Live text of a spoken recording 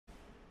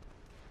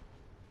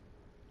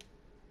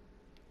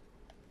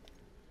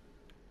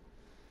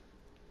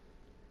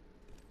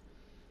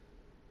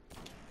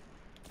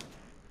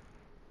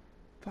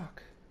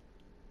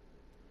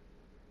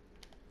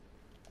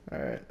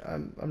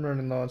I'm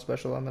running low on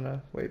special. I'm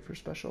gonna wait for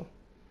special.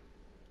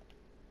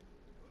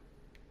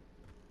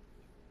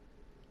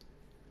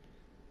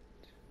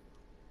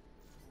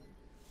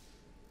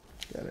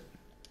 Got it.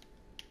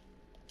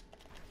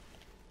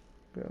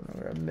 Go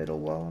grab middle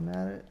while I'm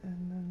at it,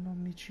 and then I'll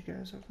meet you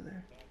guys over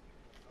there.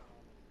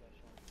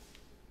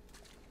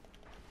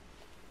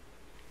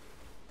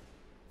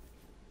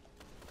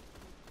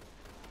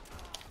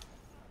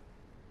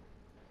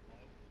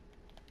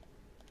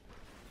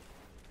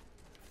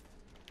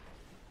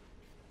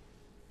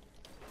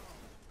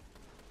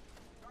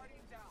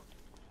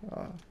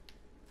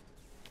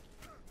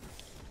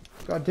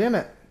 God damn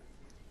it!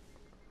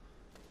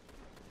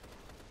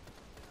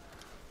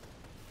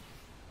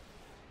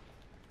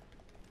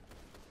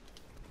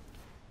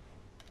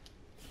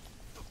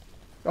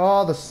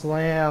 Oh, the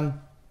slam.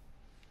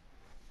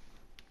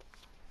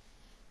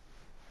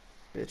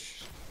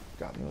 Bitch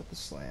got me with the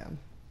slam.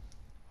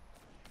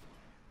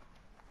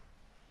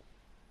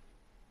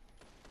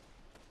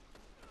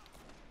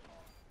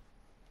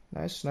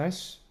 Nice,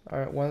 nice.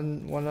 Alright,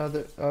 one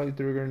other. Oh, you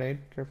threw a grenade.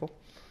 Careful.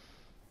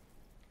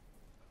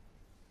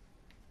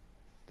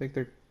 I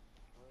think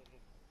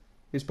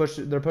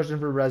they're pushing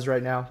for res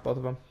right now, both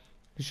of them.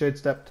 He shade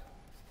stepped.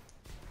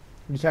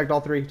 You tagged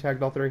all three,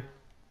 tagged all three.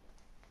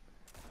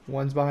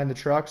 One's behind the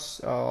trucks.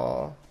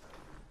 Oh.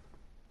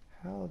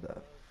 How the...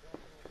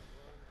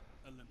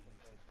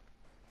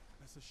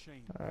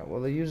 Alright,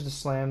 well they used the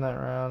slam that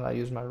round. I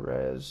used my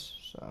res,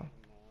 so...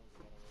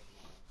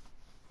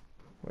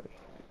 Wait.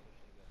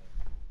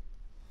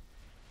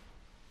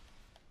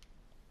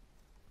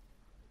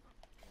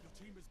 Your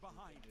team is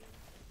behind.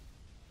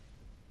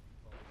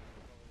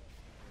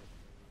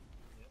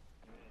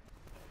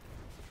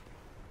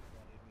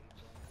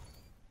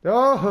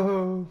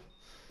 Oh!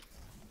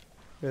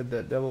 Had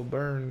that double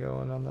burn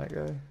going on that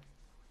guy.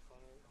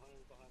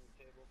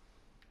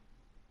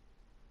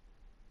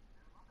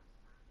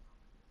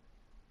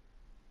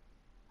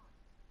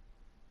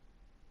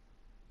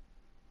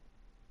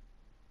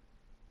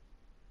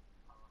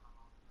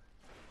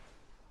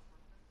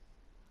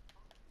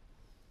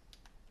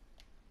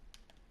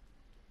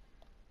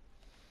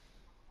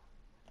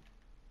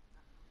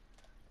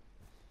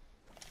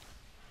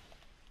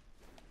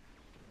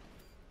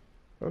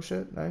 Oh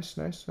shit, nice,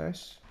 nice,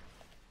 nice.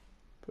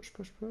 Push,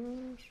 push,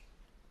 push.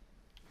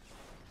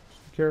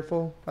 Be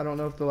careful. I don't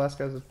know if the last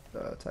guy's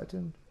a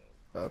Titan.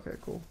 Okay,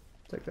 cool.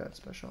 Take that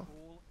special.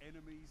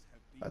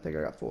 I think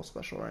I got full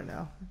special right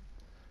now.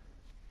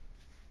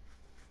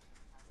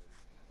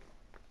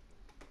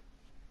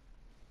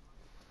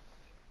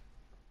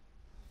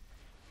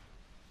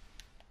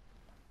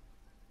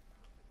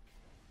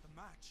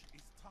 The match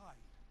is tied.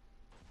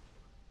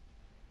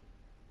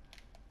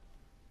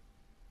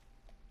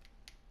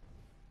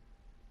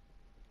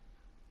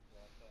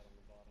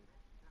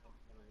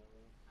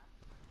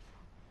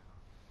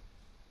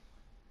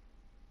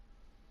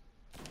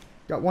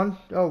 Got one.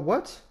 Oh,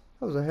 what?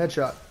 That was a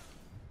headshot.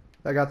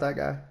 I got that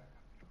guy.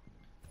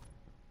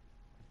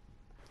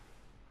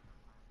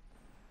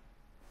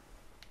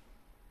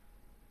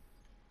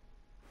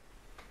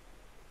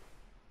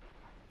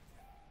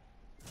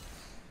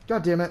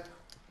 God damn it.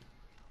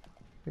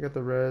 I got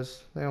the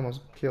res. They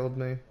almost killed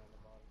me.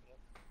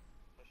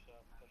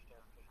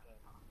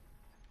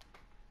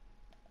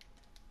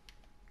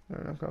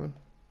 Alright, I'm coming.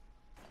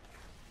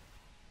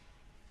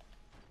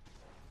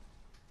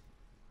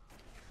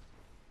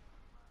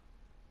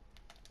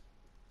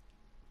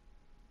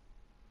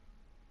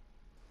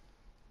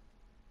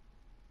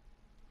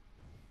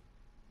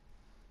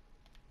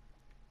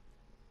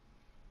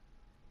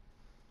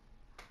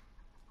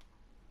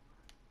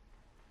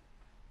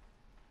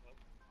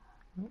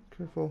 Oh,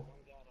 careful.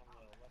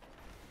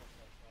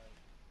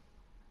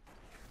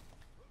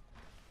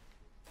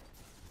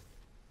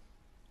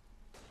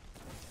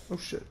 Oh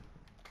shit.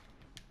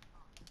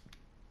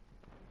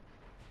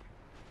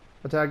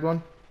 I tagged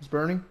one. It's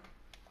burning.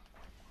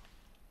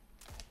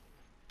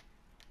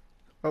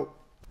 Oh.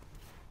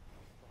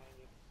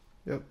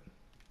 Yep.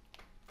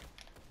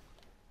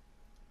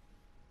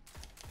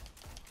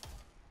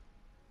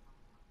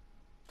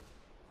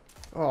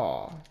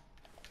 Oh.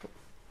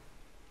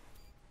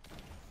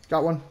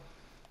 Got one.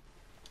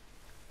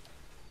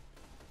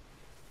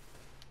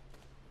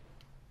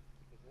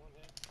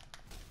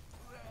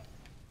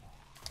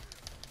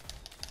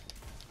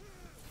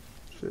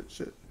 Shit,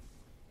 shit.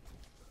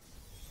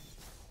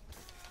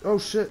 Oh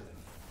shit.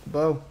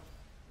 Bow.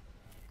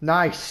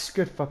 Nice.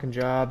 Good fucking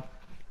job.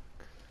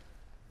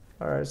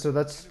 Alright, so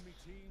that's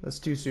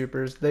two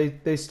supers.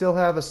 They still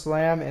have a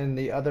slam, and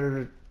the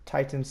other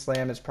Titan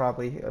slam is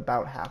probably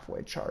about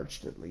halfway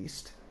charged at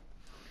least.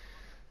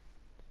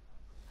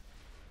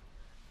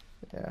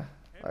 Yeah.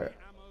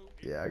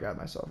 I got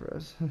myself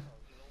res. I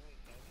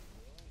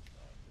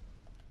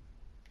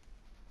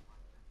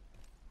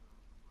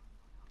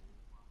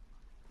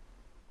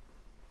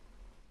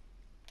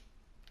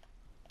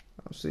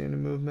don't see any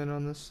movement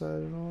on this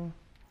side at all.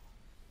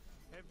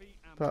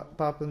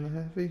 Pop in the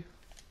heavy.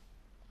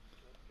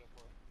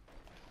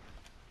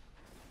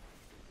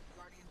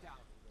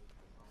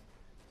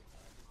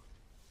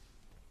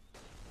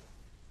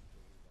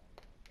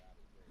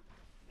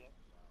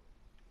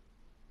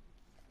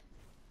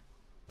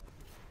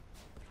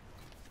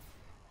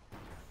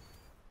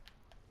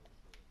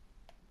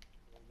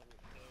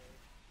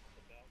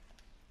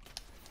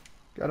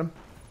 Got him.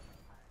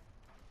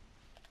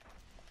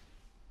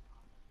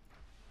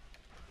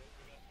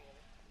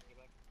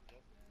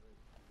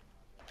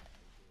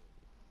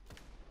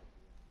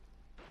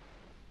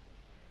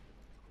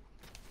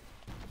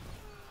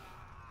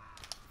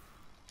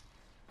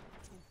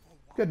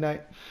 Good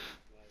night.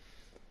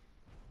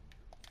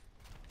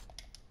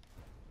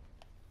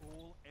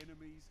 All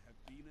enemies have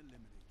been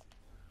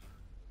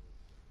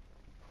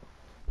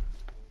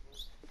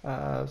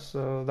eliminated.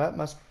 So that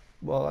must,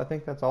 well, I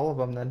think that's all of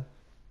them then.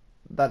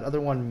 That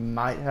other one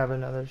might have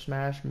another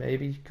smash,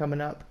 maybe coming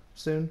up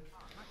soon.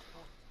 Match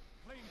point.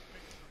 Claim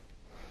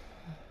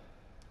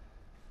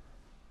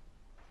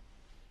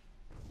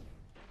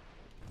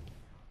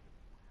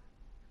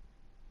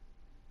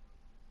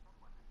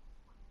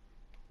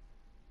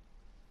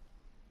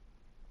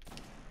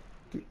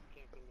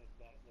victory.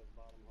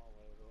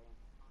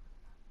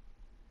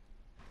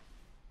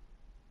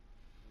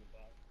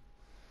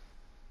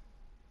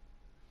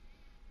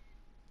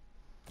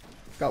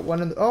 Got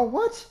one in the, oh,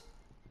 what?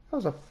 That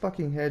was a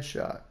fucking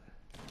headshot.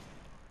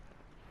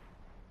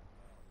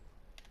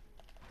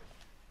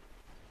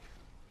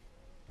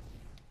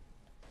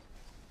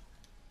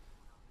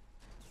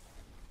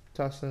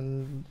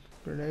 Tossing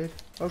grenade.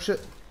 Oh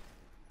shit.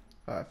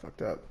 Oh, I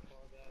fucked up.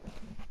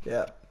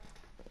 Yeah.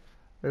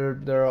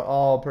 They're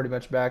all pretty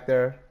much back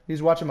there.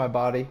 He's watching my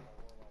body.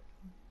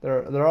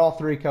 They're all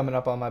three coming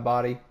up on my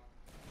body.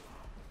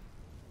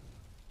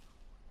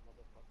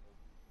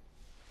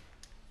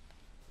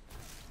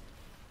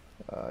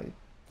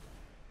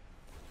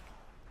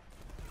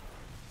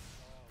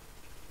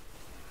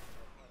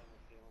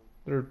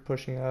 They're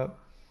pushing up.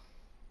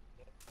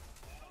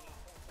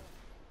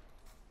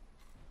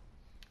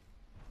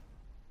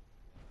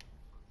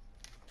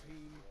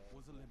 Team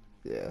was eliminated.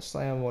 Yeah,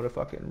 Slam would have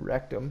fucking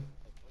wrecked him.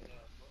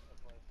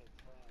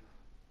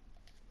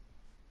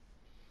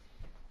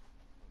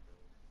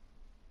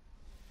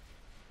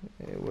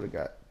 It would have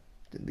got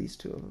at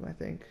least two of them, I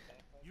think.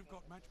 You've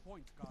got match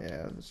point, guys.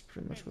 Yeah, that's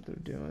pretty much what they're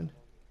doing.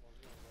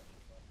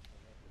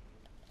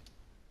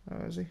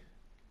 Oh, is he?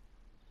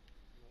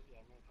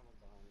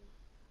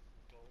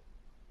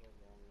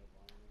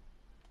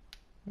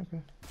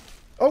 Okay.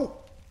 Oh!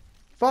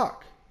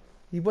 Fuck!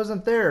 He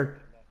wasn't there.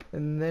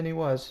 And then he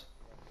was.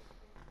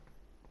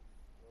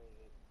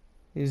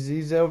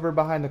 He's over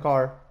behind the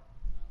car.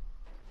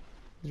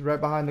 He's right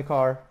behind the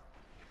car.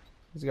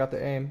 He's got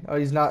the aim. Oh,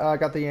 he's not. I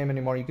got the aim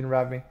anymore. You can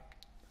revive me.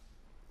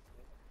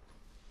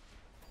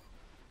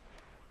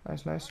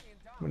 Nice, nice.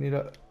 We need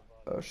a...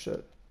 Oh,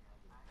 shit.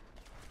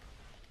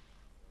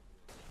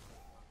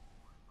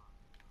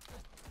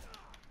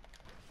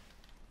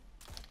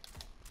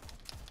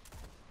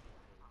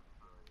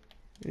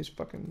 He's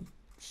fucking...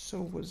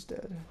 So was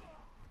dead.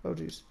 Oh,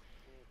 jeez.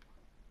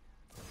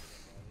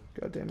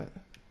 God damn it.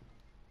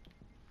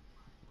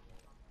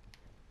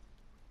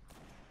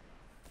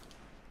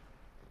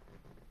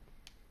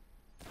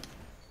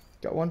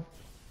 Got one.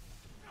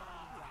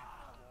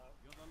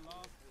 You're the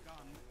last gun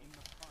in the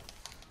fight.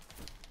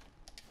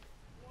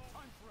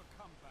 Time for a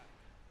comeback.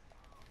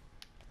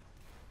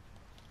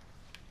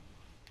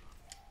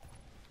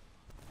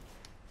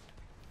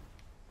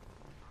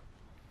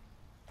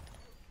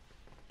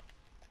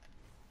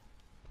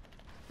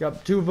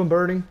 Got two of them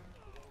burning.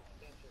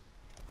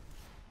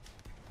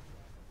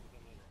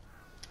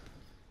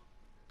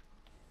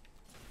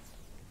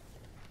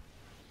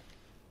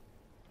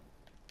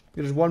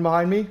 There's one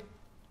behind me.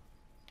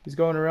 He's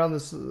going around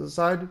this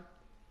side.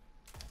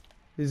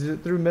 He's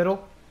through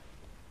middle.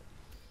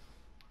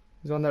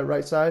 He's on that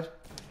right side.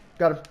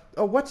 Got him.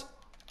 Oh, what?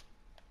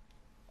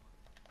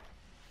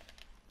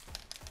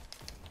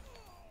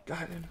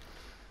 Got him.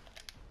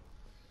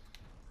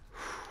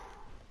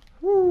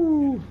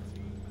 Woo.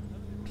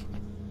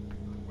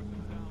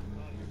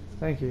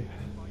 Thank you.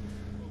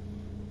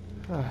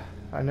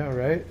 I know,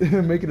 right?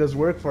 Making us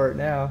work for it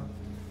now.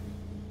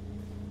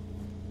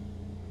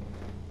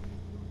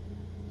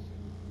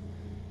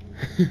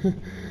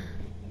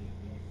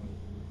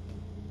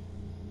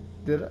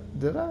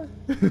 Did I?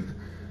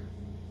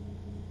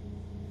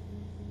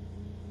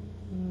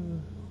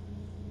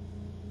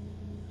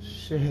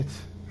 Shit.